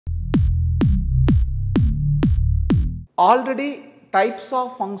Already types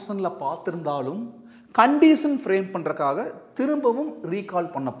of ஃபங்க்ஷனில் பார்த்துருந்தாலும் condition frame பண்ணுறக்காக திரும்பவும்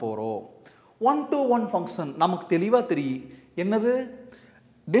recall பண்ண போகிறோம். 1-to-1 ஃபங்க்ஷன் நமக்கு தெளிவாக தெரியும். என்னது?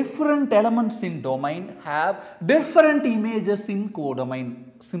 Different elements in domain have different images in codomain.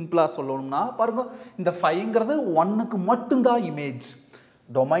 சிம்பிளாக சொல்லணும்னா பாருங்க, இந்த 5ங்கிறது 1க்கு மட்டும்தான் image.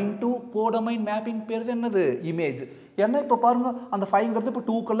 Domain to codomain mapping பேர் என்னது? இமேஜ். ஏன்னா இப்போ பாருங்க, அந்த 5ங்கிறது இப்போ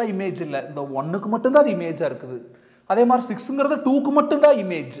 2க்கெல்லாம் இமேஜ் இல்லை, இந்த 1க்கு மட்டும்தான் அது இமேஜாக இருக்குது. அதே மாதிரி 6ங்கிறது 2க்கு மட்டும்தான்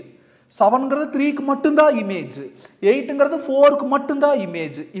இமேஜ், 7ங்கிறது 3க்கு மட்டும்தான் இமேஜ், 8ங்கிறது 4க்கு மட்டும்தான்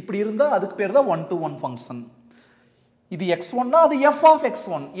இமேஜ். இப்படி இருந்தால் அதுக்கு பேர் தான் 1-to-1 ஃபங்க்ஷன். இது x1னா அது f ஆஃப்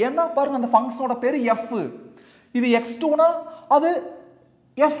x1. ஏன்னா பாருங்க, அந்த ஃபங்க்ஷனோட பேர் f. இது x2னா அது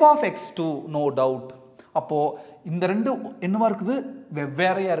f of x2, no doubt. அப்போ இந்த ரெண்டு என்னவா இருக்குது?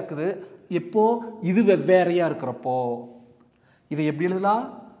 வெவ்வேறையா இருக்குது. எப்போ? இது வெவ்வேறையா இருக்கிறப்போ. இதை எப்படி எழுதலாம்?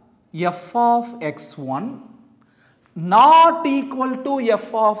 f of x1 not equal to f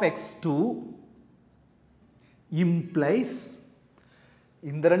of x2 implies,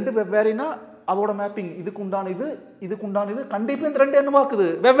 இந்த ரெண்டு வெவ்வேறைனா அதோட மேப்பிங் இதுக்கு உண்டானது இதுக்கு உண்டானது கண்டிப்பா இந்த ரெண்டு என்னவா இருக்குது?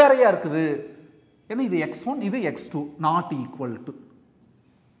 வெவ்வேறையா இருக்குது. ஏன்னா இது x1 இது x2 not equal to.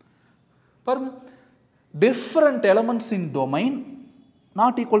 பாருங்க, different elements in domain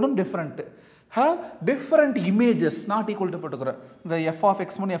not equal to different have different images not equal to போட்டுக்கிறேன். இந்த f of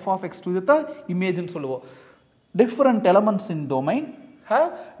x1 f of x2 இதுதான் இமேஜ்னு சொல்லுவோம். Different elements in domain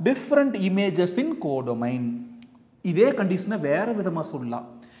have different images in codomain. இதே கண்டிஷனை வேற விதமா சொல்லலாம்.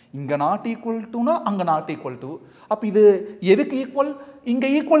 இங்க not equal toனா அங்க not equal to. அப்ப இது எதுக்கு ஈக்குவல்? இங்க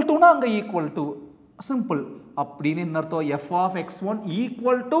equal toனா அங்க equal to. சிம்பிள். அப்படின்னு என்ன அர்த்தம்? f of x1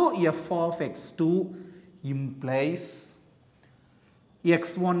 equal to f of x2 implies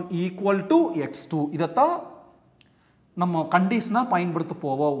x1 equal to x2. இதத்தான் நம்ம கண்டிஷனா பயன்படுத்த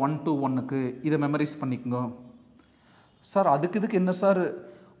போவோம் 1-to-1க்கு. இதை மெமரைஸ் பண்ணிக்கோங்க. சார் அதுக்கு இதுக்கு என்ன சார்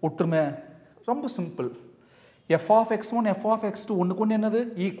ஒற்றுமை? ரொம்ப simple. f of x1 f of x2 ஒன்றுக்கு ஒன்று என்னது?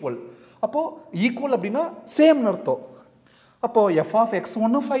 ஈக்குவல். அப்போ ஈக்குவல் அப்படின்னா சேம் அர்த்தம். அப்போ f of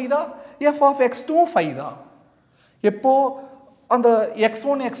x1 5 தான், f of x2 5 தான். எப்போ அந்த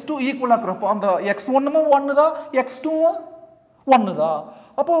x1 x2 ஈக்குவல் ஆக்குறப்போ அந்த x1 1 தான், x2 1 தான்.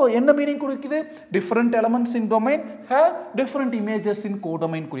 அப்போ என்ன மீனிங் குறிக்குது? Different elements in domain have different images in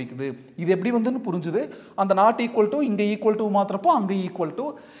codomain குறிக்குது. இது எப்படி வந்துன்னு புரிஞ்சுது? அந்த நாட் ஈக்குவல் டு இங்கே ஈக்குவல் டு மாத்திரப்போ அங்கே ஈக்குவல் டு.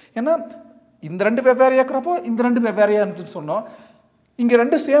 ஏன்னா இந்த ரெண்டு வெவ்வேறையா இருக்கிறப்போ இந்த ரெண்டு வெவ்வேறையா இருந்துச்சுன்னு சொன்னோம். இங்கே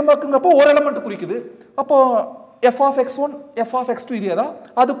ரெண்டு சேம் ஆக்குங்கிறப்போ ஒரு எலமெண்ட் குறிக்குது. அப்போ F of x1 F of x2 இதே தான்,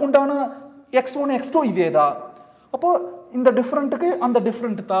 அதுக்குண்டான x1 x2 இதே தான். அப்போ இந்த டிஃப்ரெண்ட்டுக்கு அந்த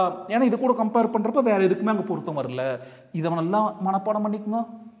டிஃப்ரெண்ட் தான். ஏன்னா இது கூட கம்பேர் பண்ணுறப்ப வேற எதுக்குமே அங்கே பொருத்தம் வரல. இதை நல்லா மனப்பாடம் பண்ணிக்கோங்க.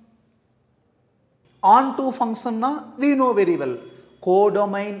 ஆன் டு ஃபங்க்ஷன்னா we know very well.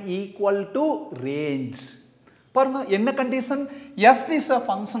 Codomain equal to range. பாருங்க என்ன condition? f is a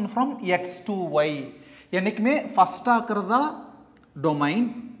function from x to y. என்னைக்குமே ஃபர்ஸ்டா இருக்கிறதா டொமைன்,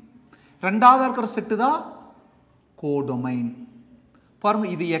 ரெண்டாவதா இருக்கிற செட்டு தான் கோடொமைன். பாருங்க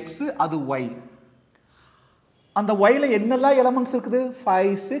இது x அது y. அந்த yல என்னெல்லாம் எலமெண்ட்ஸ் இருக்குது?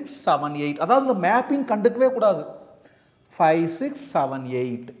 5 6 7 8. அதாவது இந்த மேப்பிங் கண்டுக்கவே கூடாது. 5 6 7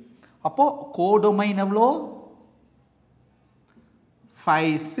 8. அப்போ கோடொமைன் எவ்வளோ?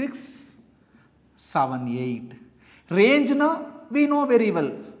 5 6 7 8. ரேஞ்ச்னா we know very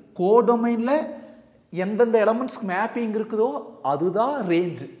well. கோடொமைன்ல எந்தெந்த எலமெண்ட்ஸ்க்கு மேப்பிங் இருக்குதோ அதுதான்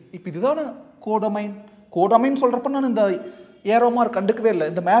ரேஞ்ச். இப்போ இதுதானே கோடொமைன். கோடொமைன் சொல்றப்ப நான் இந்த ஏரோ மார்க் கண்டுக்கவே இல்லை,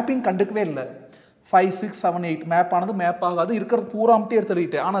 இந்த மேப்பிங் கண்டுக்கவே இல்லை. 5 6 7 8 மேப் ஆனது மேப் ஆகாது, இருக்கிறது பூராமட்டி எடுத்து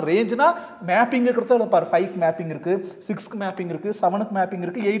எழுதிட்டேன். ஆனால் ரேஞ்ச்னா மேப்பிங் இருக்கிறத பாரு. 5க்கு மேப்பிங் இருக்கு, 6க்கு மேப்பிங் இருக்கு, 7க்கு மேப்பிங்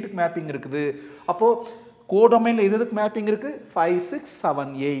இருக்கு, 8க்கு மேப்பிங் இருக்குது. அப்போ கோடொமைன்ல எதுக்கு மேப்பிங் இருக்கு? 5 6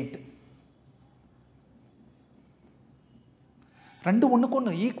 7 8. ரெண்டு ஒண்ணுக்கு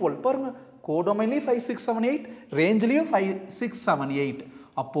ஒன்று ஈக்குவல். பாருங்க கோடொமைன்லயும் 5 6 7 8, ரேஞ்ச்லயும் 5 6 7 8.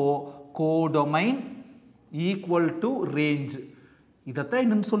 அப்போ கோடொமைன் ஈக்குவல் டு ரேஞ்ச். இதைத்தான்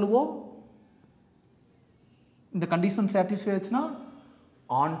என்னன்னு சொல்லுவோம்? இந்த கண்டிஷன் சாட்டிஸ்ஃபை ஆச்சுன்னா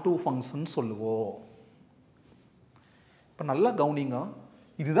ஆன் டு ஃபங்க்ஷன் சொல்லுவோம். இப்போ நல்லா கவனிங்க,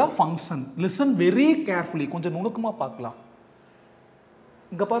 இதுதான் ஃபங்க்ஷன். லிசன் வெரி கேர்ஃபுல்லி, கொஞ்சம் நுணுக்கமாக பார்க்கலாம்.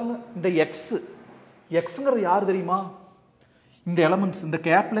 இங்கே பாருங்க, இந்த எக்ஸுங்கிறது யார் தெரியுமா? இந்த எலமெண்ட்ஸ், இந்த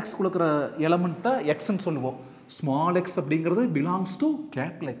கேபிட்டல் எக்ஸ் கொடுக்குற எலமெண்ட் தான் எக்ஸ்ன்னு சொல்லுவோம். ஸ்மால் எக்ஸ் அப்படிங்கிறது பிலாங்ஸ் டு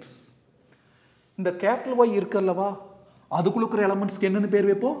கேபிட்டல் எக்ஸ். இந்த கேபிட்டல் ஒய் இருக்குல்லவா, அதுக்குள்ள இருக்கிற எலமெண்ட்ஸ்க்கு என்னென்னு பேர்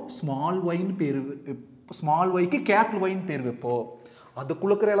வைப்போம்? ஸ்மால் ஒய்ன்னு பேர். ஸ்மால் ஒய்க்கு கேபிட்டல் ஒய்ன்னு பேர் வைப்போம்.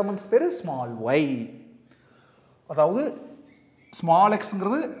 அதுக்குள்ள இருக்கிற எலமெண்ட்ஸ் பேர் ஸ்மால் ஒய். அதாவது ஸ்மால்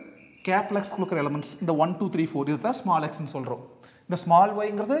எக்ஸ்ங்கிறது கேபிட்டல் எக்ஸ் கொடுக்குற எலமெண்ட்ஸ். இந்த 1 2 3 4 இதுதான் ஸ்மால் எக்ஸ்ன்னு சொல்கிறோம். இந்த ஸ்மால்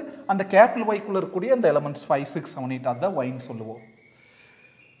ஒய்ங்கிறது அந்த கேபிட்டல் ஒய்க்குள்ளே இருக்கக்கூடிய அந்த எலமெண்ட்ஸ் 5 6 7 8 அதான் ஒய்ன்னு சொல்லுவோம்.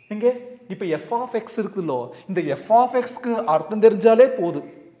 இங்கே இப்போ எஃப் ஆஃப் எக்ஸ் இருக்குல்லோ, இந்த எஃப் ஆஃப் எக்ஸ்க்கு அர்த்தம் தெரிஞ்சாலே போதும்.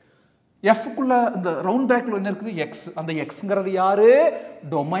 எஃப்க்குள்ள இந்த ரவுண்ட் பிராக்கெட்ல என்ன இருக்குது? எக்ஸ். அந்த எக்ஸ்ங்கிறது யாரு?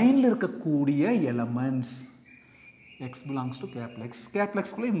 டொமைன்ல இருக்கக்கூடிய elements. X belongs to capital X. Capital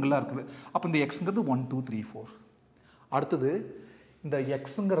எக்ஸ்க்குள்ள இவங்கெல்லாம் இருக்குது. அப்போ இந்த எக்ஸ்ங்கிறது 1 2 3 4. அடுத்தது இந்த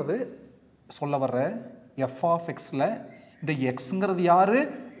எக்ஸுங்கிறது சொல்ல வர்ற எஃப் ஆஃப் எக்ஸில் இந்த எக்ஸுங்கிறது யாரு?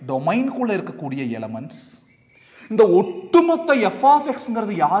 டொமைனுக்குள்ள இருக்கக்கூடிய எலமெண்ட்ஸ். இந்த ஒட்டுமொத்த எஃப் ஆஃப்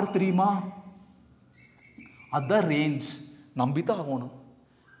எக்ஸ்ங்கிறது யாரு தெரியுமா? அதான் ரேஞ்ச். நம்பித்தான் ஆகணும்.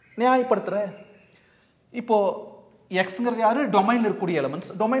 நியாயப்படுத்துற இப்போ எக்ஸ்ங்கிறது யாரு? டொமைன்ல இருக்கக்கூடிய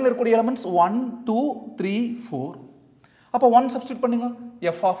எலமெண்ட்ஸ். டொமைன்ல இருக்கக்கூடிய எலமெண்ட்ஸ் 1 2 3 4. அப்போ 1 சப்ஸ்டிட் பண்ணுங்க.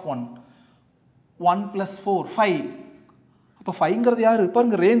 F of 1 1 + 4 5. அப்போ 5ங்கிறது யாரு?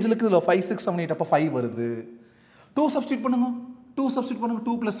 பாருங்க ரேஞ்சில் இருக்குது 5 6 7 8. அப்போ 5 வருது. 2 சப்ஸ்டிட் பண்ணுங்க. 2 சப்ஸ்டிட் பண்ணுங்க.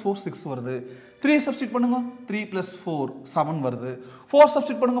 2 + 4 6 வருது. 3 சப்ஸ்டிட் பண்ணுங்க. 3 + 4 7 வருது. 4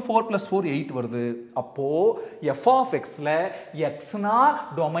 சப்ஸ்டிட் பண்ணுங்க. 4 + 4 8 வருது. அப்போ எஃப் ஆஃப் எக்ஸ்ல எக்ஸ்னா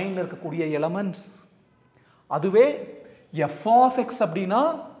டொமைன்ல இருக்கக்கூடிய எலமெண்ட்ஸ். அதுவே எஃப் ஆஃப் எக்ஸ் அப்படின்னா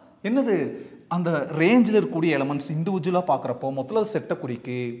என்னது? அந்த ரேஞ்சில் இருக்கக்கூடிய எலமெண்ட்ஸ் இண்டிவிஜுவலாக பார்க்குறப்போ மொத்தத்தில் செட்டை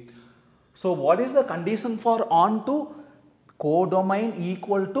குறிக்கு. So what is the condition for on to codomain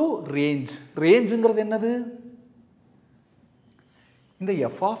equal to range? ரேஞ்சுங்கிறது என்னது? இந்த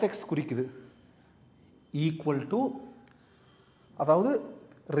எஃப் ஆஃப் எக்ஸ் குறிக்குது. ஈக்குவல் டு, அதாவது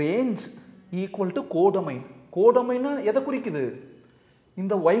ரேஞ்ச் ஈக்குவல் டு கோடொமைன். கோடொமைன்னா எதை குறிக்குது?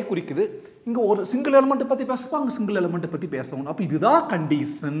 இந்த ஒய் குறிக்குது. இங்கே ஒரு சிங்கிள் எலிமெண்ட்டை பற்றி பேசப்போ அங்கே சிங்கிள் எலிமெண்ட்டை பற்றி பேசணும். அப்போ இதுதான்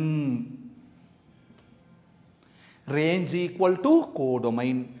condition. Range equal to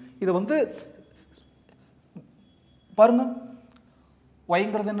codomain. இதை வந்து பாருங்க,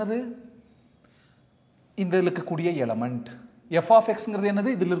 ஒய்ங்கிறது என்னது? இந்த இருக்கக்கூடிய எலமெண்ட். எஃப் ஆஃப் எக்ஸ்ங்கிறது என்னது?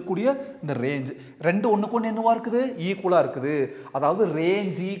 இதில் இருக்கக்கூடிய இந்த ரேஞ்ச். ரெண்டு ஒன்றுக்கு ஒன்று என்னவா இருக்குது? ஈக்குவலாக இருக்குது. அதாவது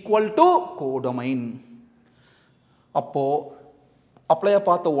ரேஞ்ச் ஈக்குவல் டு கோடொமைன். அப்போ அப்ளையாக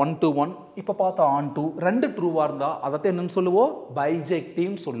பார்த்த 1 to 1, இப்போ பார்த்த ஆன் டு, ரெண்டு ட்ரூவாக இருந்தால் அதை என்னன்னு சொல்லுவோம்?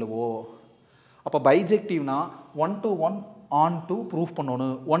 பைஜெக்டிவ்னு சொல்லுவோம். அப்போ பைஜெக்டிவ்னா 1 to 1 ஆன் டு ப்ரூஃப்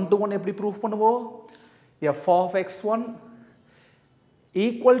பண்ணணும். 1 to 1 எப்படி ப்ரூஃப் பண்ணுவோம்? F of x1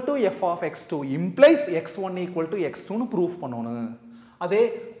 equal to f of x2 implies x1 equal to x2 proof பண்ணணும். அதே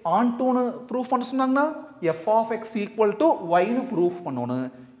ஆன் டூன்னு ப்ரூஃப் பண்ண சொன்னாங்கன்னா f of x equal to yன்னு proof பண்ணணும்.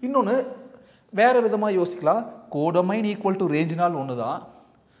 இன்னொன்று வேற விதமாக யோசிக்கலாம். கோடொமைன் ஈக்குவல் டு ரேஞ்சினால் ஒன்று தான்.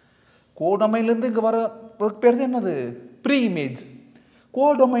 கோடொமைன்லேருந்து இங்கே வர பேர் என்னது? Pre image.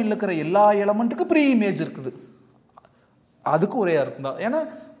 கோடொமைனில் இருக்கிற எல்லா எலமெண்ட்டுக்கும் ப்ரீ இமேஜ் இருக்குது. அதுக்கு ஒரே அர்த்தம் தான். ஏன்னா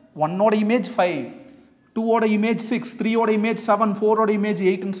 1ஓட இமேஜ் 5, 2ஓட இமேஜ் 6, 3ஓட இமேஜ் 7, 4ஓட இமேஜ்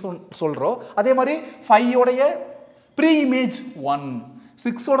 8ன்னு சொல்கிறோம். அதே மாதிரி 5ஓடைய pre image 1,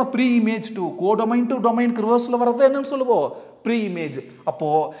 6ஓட pre image 2. Codomain to டொமைனுக்கு ரிவர்ஸில் வர்றது என்னன்னு சொல்லுவோம்? Pre image.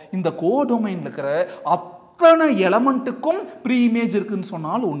 அப்போது இந்த கோடொமைனில் இருக்கிற அத்தனை எலமெண்ட்டுக்கும் ப்ரீ இமேஜ் இருக்குன்னு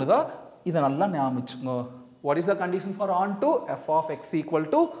சொன்னால் ஒன்று தான். இதை நல்லா ஞாபகிச்சுங்க. What is the condition for on to f of x equal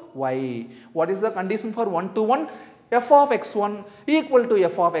to y? What is the condition for 1 to 1? f of x1 equal to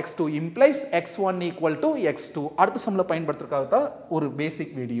f of x2 implies x1 equal to x2. அடுத்த சம்மில் பயன்படுத்துறதுக்காக தான் ஒரு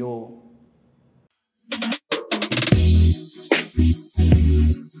பேசிக் video.